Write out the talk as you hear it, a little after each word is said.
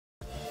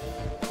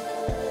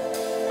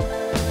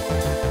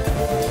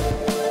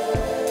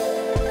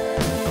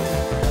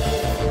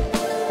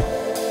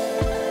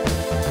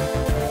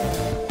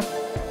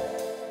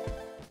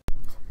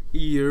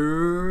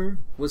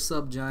What's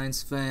up,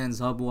 Giants fans,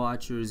 Hub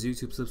watchers,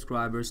 YouTube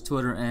subscribers,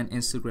 Twitter and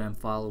Instagram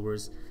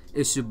followers?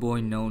 It's your boy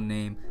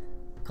Noname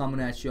coming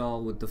at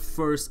y'all with the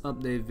first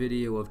update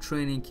video of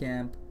training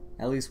camp.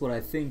 At least what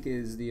I think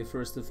is the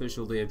first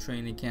official day of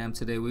training camp.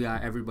 Today we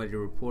got everybody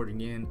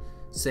reporting in.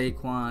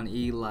 Saquon,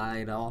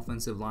 Eli, the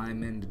offensive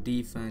lineman, the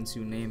defense,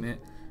 you name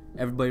it.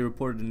 Everybody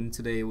reported in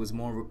today. It was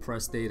more of a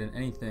press day than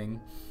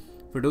anything.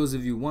 For those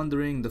of you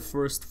wondering, the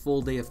first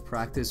full day of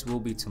practice will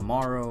be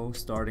tomorrow,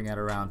 starting at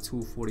around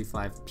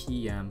 2:45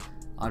 p.m.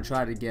 I'll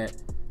try to get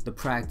the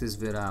practice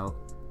vid out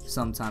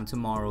sometime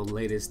tomorrow,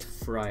 latest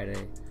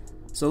Friday.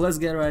 So let's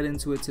get right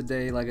into it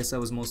today. Like I said, it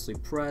was mostly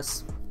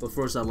press, but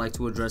first I'd like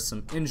to address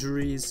some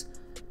injuries.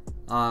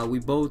 We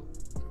both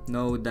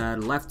know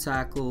that left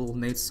tackle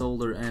Nate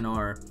Solder and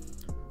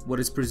what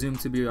is presumed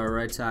to be our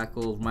right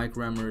tackle Mike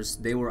Remmers,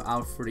 they were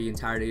out for the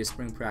entirety of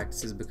spring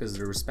practices because of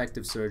their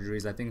respective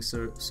surgeries. I think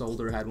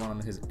Solder had one on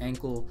his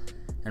ankle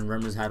and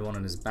Remmers had one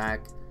on his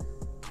back.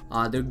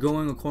 They're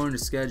going according to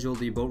schedule.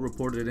 They both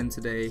reported in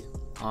today.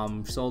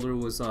 Solder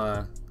was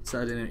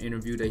said in an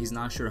interview that he's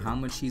not sure how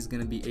much he's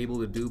going to be able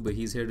to do, but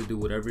he's here to do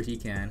whatever he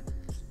can.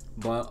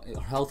 But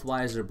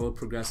health-wise, they're both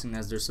progressing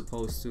as they're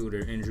supposed to.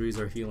 Their injuries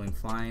are healing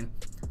fine.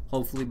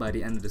 Hopefully by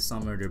the end of the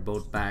summer, they're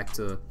both back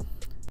to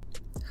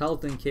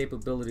health and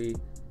capability.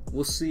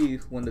 We'll see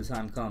when the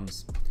time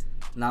comes.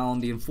 Now on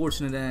the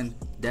unfortunate end,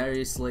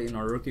 Darius Slayton,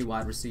 our rookie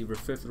wide receiver,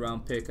 5th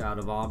round pick out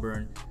of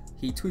Auburn,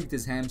 he tweaked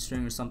his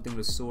hamstring or something of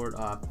the sort.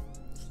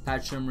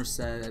 Pat Shurmur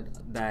said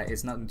that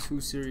it's nothing too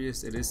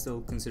serious. It is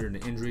still considered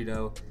an injury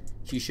though.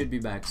 He should be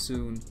back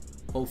soon.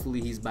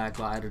 Hopefully he's back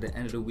by either the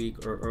end of the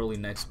week or early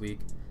next week.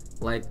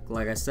 Like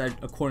I said,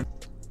 according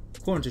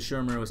to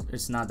Shurmur,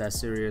 it's not that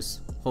serious.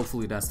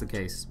 Hopefully that's the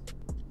case.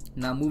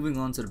 Now moving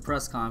on to the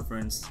press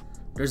conference.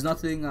 There's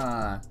nothing,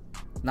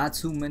 not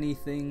too many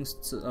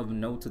things of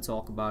note to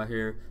talk about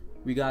here.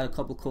 We got a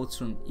couple quotes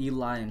from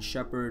Eli and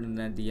Shepard, and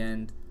then at the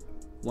end,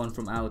 one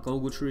from Alec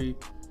Ogletree.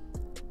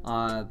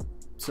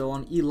 So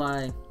on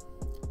Eli,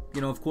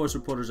 you know, of course,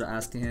 reporters are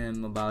asking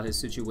him about his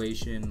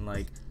situation.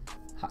 Like,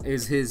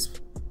 is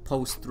his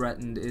post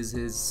threatened? Is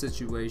his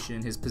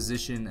situation, his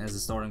position as a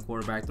starting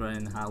quarterback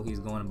threatened? How he's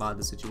going about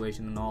the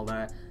situation and all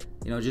that.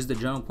 You know, just the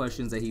general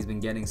questions that he's been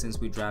getting since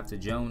we drafted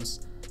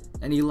Jones.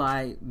 And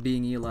Eli,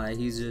 being Eli,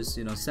 he's just,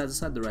 you know, said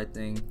the right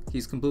thing.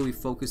 He's completely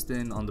focused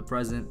in on the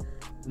present,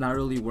 not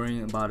really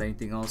worrying about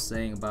anything else,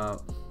 saying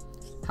about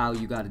how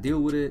you got to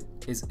deal with it.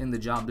 It's in the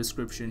job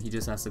description. He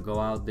just has to go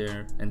out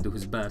there and do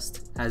his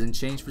best. Hasn't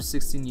changed for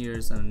 16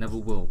 years and never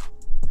will.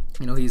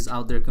 You know, he's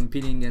out there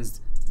competing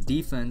against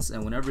defense,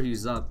 and whenever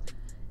he's up,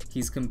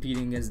 he's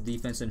competing against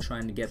defense and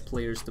trying to get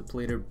players to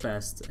play their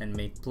best and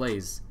make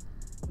plays.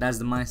 That's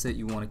the mindset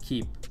you want to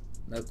keep.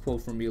 That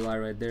quote from Eli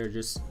right there,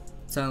 just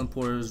telling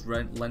reporters,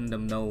 letting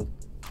them know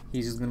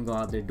he's just gonna go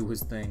out there, do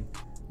his thing,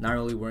 not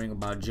really worrying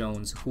about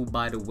Jones, who,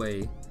 by the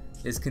way,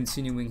 is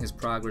continuing his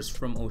progress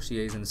from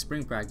OTAs and the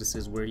spring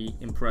practices where he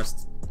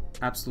impressed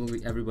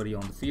absolutely everybody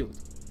on the field.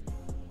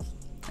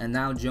 And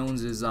now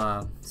Jones is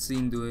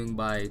seen doing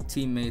by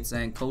teammates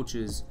and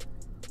coaches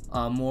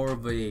more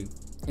of a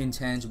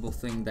intangible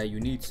thing that you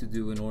need to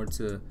do in order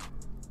to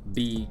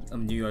be a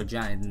New York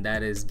Giant, and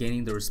that is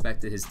gaining the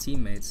respect of his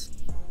teammates.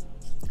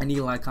 And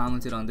Eli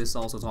commented on this,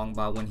 also talking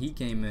about when he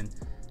came in,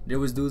 there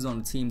was dudes on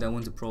the team that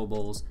went to Pro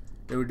Bowls.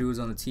 There were dudes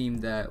on the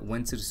team that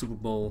went to the Super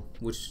Bowl,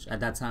 which at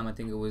that time I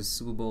think it was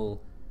Super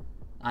Bowl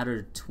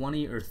either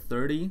 20 or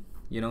 30.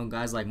 You know,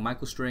 guys like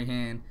Michael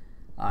Strahan,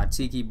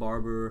 Tiki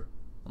Barber,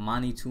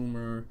 Amani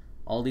Toomer,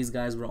 all these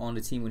guys were on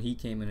the team when he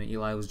came in, and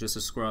Eli was just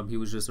a scrub. He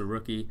was just a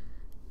rookie.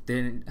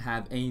 Didn't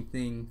have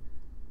anything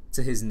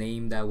to his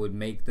name that would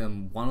make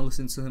them want to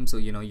listen to him. So,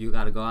 you know, you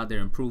got to go out there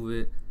and prove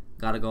it.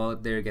 Got to go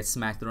out there, get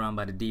smacked around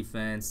by the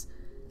defense,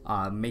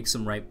 make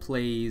some right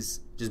plays,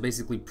 just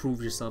basically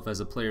prove yourself as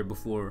a player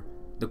before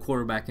the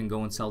quarterback can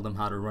go and tell them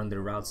how to run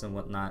their routes and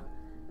whatnot.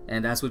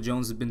 And that's what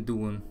Jones has been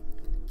doing,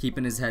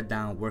 keeping his head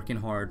down, working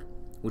hard,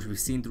 which we've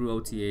seen through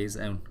OTAs,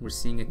 and we're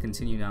seeing it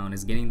continue now, and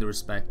is getting the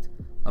respect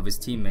of his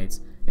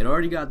teammates. It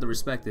already got the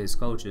respect of his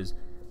coaches.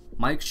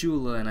 Mike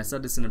Shula, and I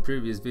said this in a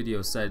previous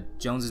video, said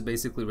Jones is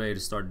basically ready to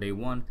start day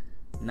one.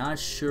 Not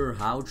sure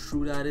how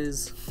true that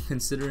is,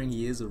 considering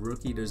he is a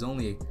rookie. There's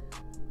only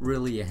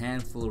really a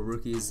handful of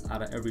rookies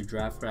out of every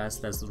draft class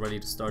that's ready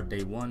to start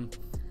day one.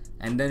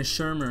 And then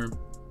Shurmur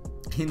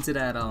hinted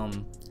at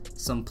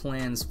some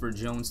plans for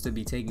Jones to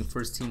be taking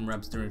first team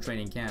reps during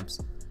training camps.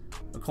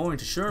 According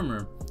to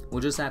Shurmur,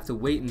 we'll just have to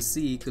wait and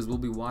see, because we'll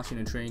be watching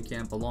a training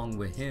camp along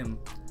with him,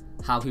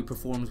 how he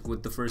performs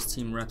with the first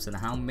team reps and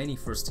how many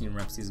first team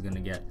reps he's going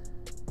to get.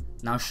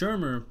 Now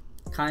Shurmur,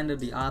 kind of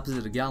the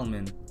opposite of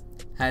Gelman,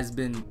 has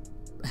been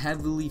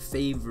heavily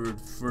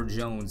favored for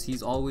Jones.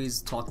 He's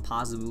always talked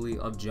positively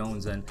of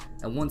Jones, and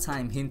at one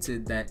time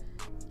hinted that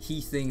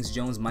he thinks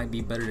Jones might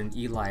be better than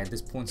Eli at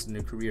this point in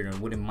their career and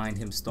wouldn't mind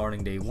him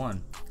starting day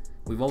one.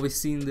 We've always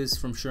seen this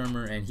from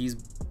Shurmur, and he's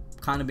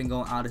kind of been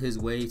going out of his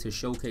way to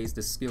showcase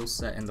the skill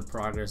set and the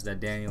progress that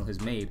Daniel has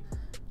made.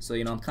 So,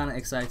 you know, I'm kind of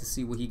excited to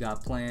see what he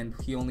got planned.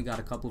 He only got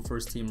a couple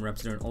first team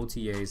reps during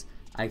OTAs.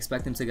 I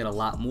expect him to get a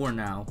lot more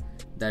now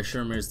that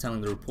Shermer is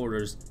telling the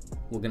reporters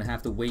we're going to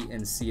have to wait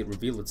and see it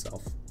reveal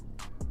itself.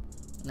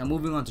 Now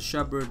moving on to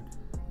Shepard,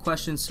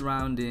 questions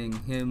surrounding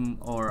him,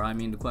 or I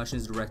mean the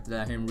questions directed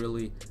at him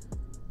really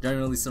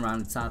generally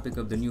surround the topic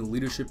of the new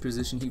leadership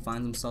position he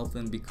finds himself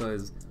in,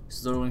 because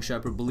Sterling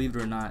Shepard, believe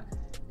it or not,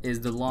 is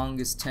the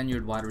longest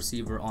tenured wide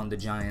receiver on the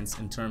Giants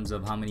in terms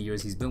of how many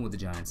years he's been with the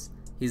Giants.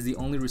 He's the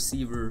only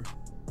receiver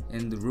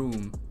in the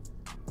room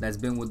that's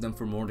been with them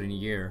for more than a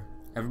year.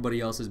 Everybody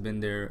else has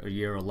been there a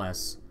year or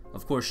less.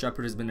 Of course,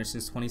 Shepard has been there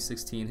since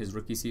 2016, his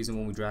rookie season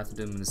when we drafted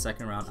him in the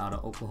second round out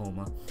of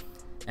Oklahoma.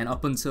 And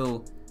up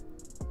until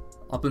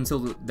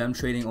them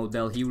trading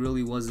Odell, he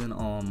really wasn't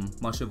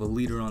much of a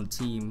leader on the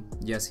team.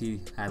 Yes, he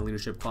had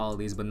leadership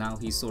qualities, but now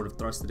he's sort of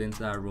thrusted into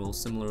that role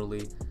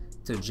similarly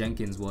to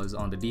Jenkins was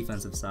on the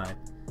defensive side.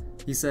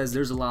 He says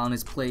there's a lot on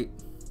his plate,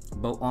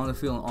 both on the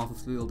field and off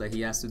the field, that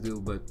he has to do,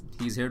 but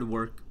he's here to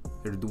work,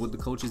 here to do what the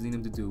coaches need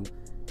him to do,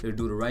 here to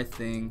do the right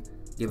thing,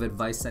 give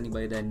advice to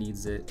anybody that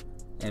needs it,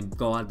 and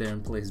go out there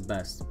and play his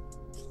best.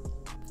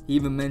 He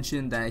even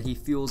mentioned that he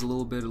feels a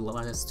little bit of the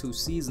last 2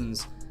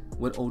 seasons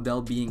with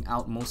Odell being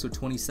out most of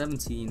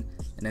 2017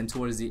 and then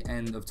towards the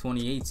end of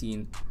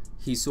 2018,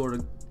 he's sort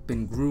of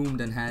been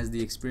groomed and has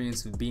the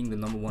experience of being the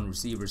 #1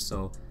 receiver,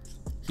 so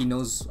he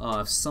knows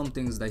some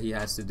things that he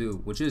has to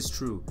do, which is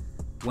true.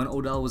 When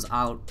Odell was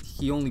out,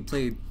 he only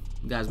played,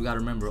 guys, we gotta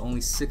remember,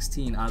 only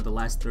 16 out of the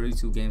last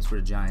 32 games for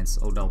the Giants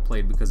Odell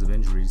played because of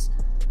injuries.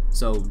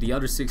 So the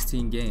other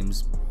 16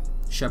 games,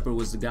 Shepard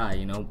was the guy,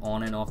 you know,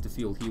 on and off the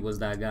field, he was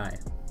that guy.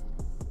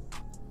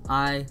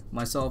 I,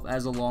 myself,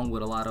 as along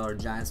with a lot of our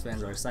Giants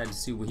fans, are excited to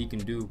see what he can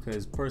do,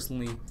 because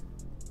personally,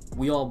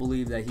 we all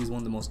believe that he's one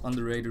of the most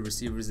underrated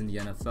receivers in the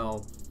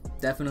NFL.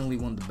 Definitely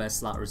one of the best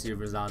slot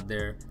receivers out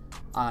there.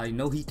 I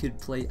know he could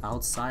play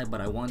outside,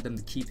 but I want them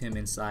to keep him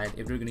inside.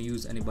 If they're going to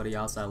use anybody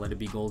outside, let it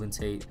be Golden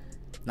Tate.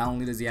 Not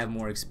only does he have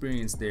more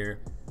experience there,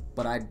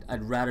 but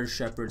I'd rather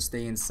Shepard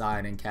stay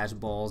inside and catch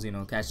balls, you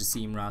know, catch the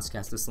seam routes,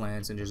 catch the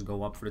slants, and just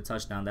go up for the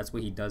touchdown. That's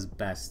what he does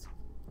best.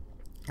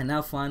 And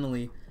now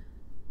finally,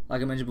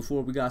 like I mentioned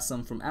before, we got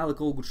some from Alec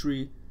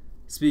Ogletree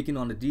speaking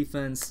on the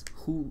defense,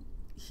 who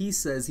he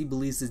says he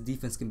believes this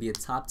defense can be a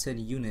top 10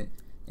 unit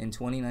in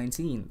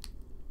 2019.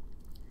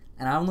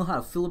 And I don't know how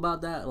to feel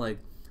about that. Like,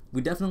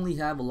 we definitely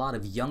have a lot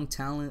of young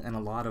talent and a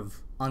lot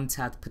of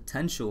untapped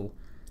potential.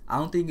 I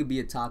don't think it'd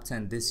be a top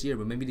 10 this year,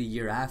 but maybe the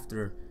year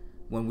after,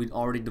 when we'd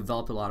already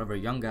developed a lot of our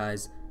young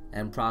guys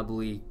and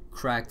probably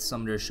cracked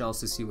some of their shells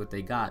to see what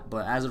they got.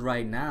 But as of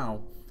right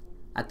now,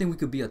 I think we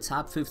could be a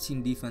top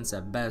 15 defense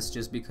at best,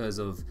 just because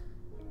of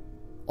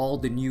all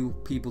the new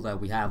people that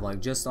we have.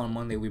 Like, just on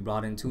Monday, we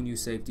brought in 2 new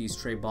safeties,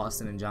 Trey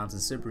Boston and Johnson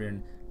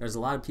Cyprian. There's a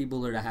lot of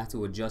people there that have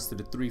to adjust to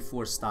the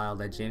 3-4 style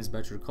that James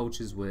Bettcher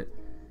coaches with.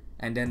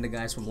 And then the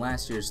guys from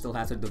last year still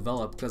have to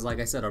develop, because like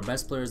I said, our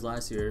best players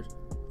last year,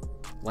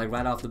 like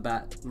right off the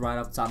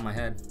top of my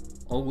head,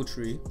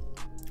 Ogletree,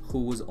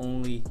 who was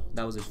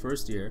that was his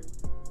first year.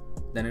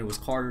 Then it was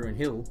Carter and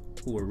Hill,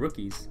 who were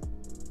rookies.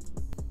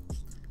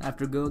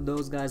 After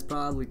those guys,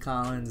 probably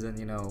Collins and,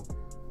 you know,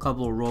 a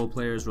couple of role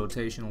players,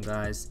 rotational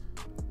guys.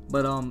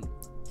 But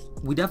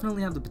we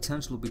definitely have the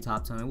potential to be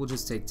top 10. It will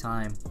just take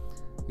time.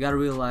 You gotta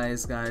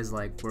realize, guys,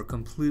 like, we're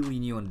completely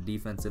new on the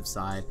defensive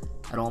side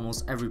at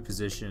almost every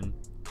position.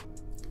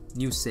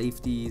 New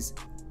safeties,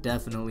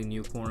 definitely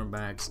new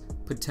cornerbacks,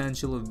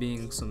 potential of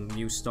being some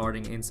new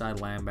starting inside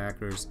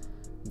linebackers.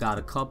 Got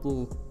a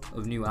couple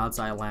of new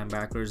outside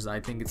linebackers. I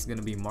think it's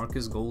gonna be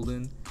Marcus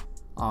Golden.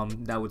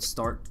 That would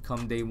start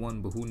come day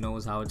 1, but who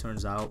knows how it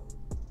turns out.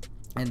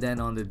 And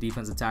then on the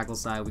defensive tackle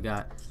side, we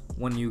got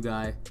 1 new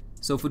guy.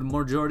 So for the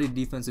majority of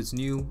defense, it's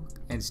new,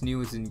 and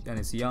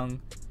it's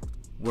young.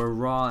 We're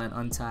raw and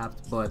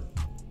untapped, but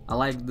I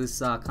like this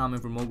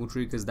comment from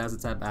Ogletree, because that's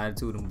the type of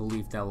attitude and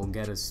belief that will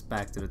get us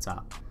back to the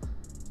top.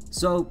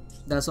 So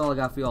that's all I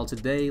got for y'all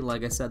today.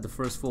 Like I said, the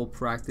first full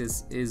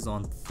practice is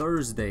on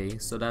Thursday,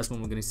 so that's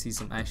when we're going to see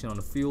some action on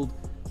the field.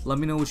 Let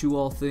me know what you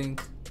all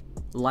think.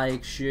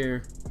 Like,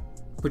 share,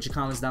 put your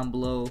comments down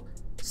below,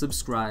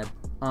 subscribe.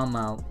 I'm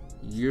out.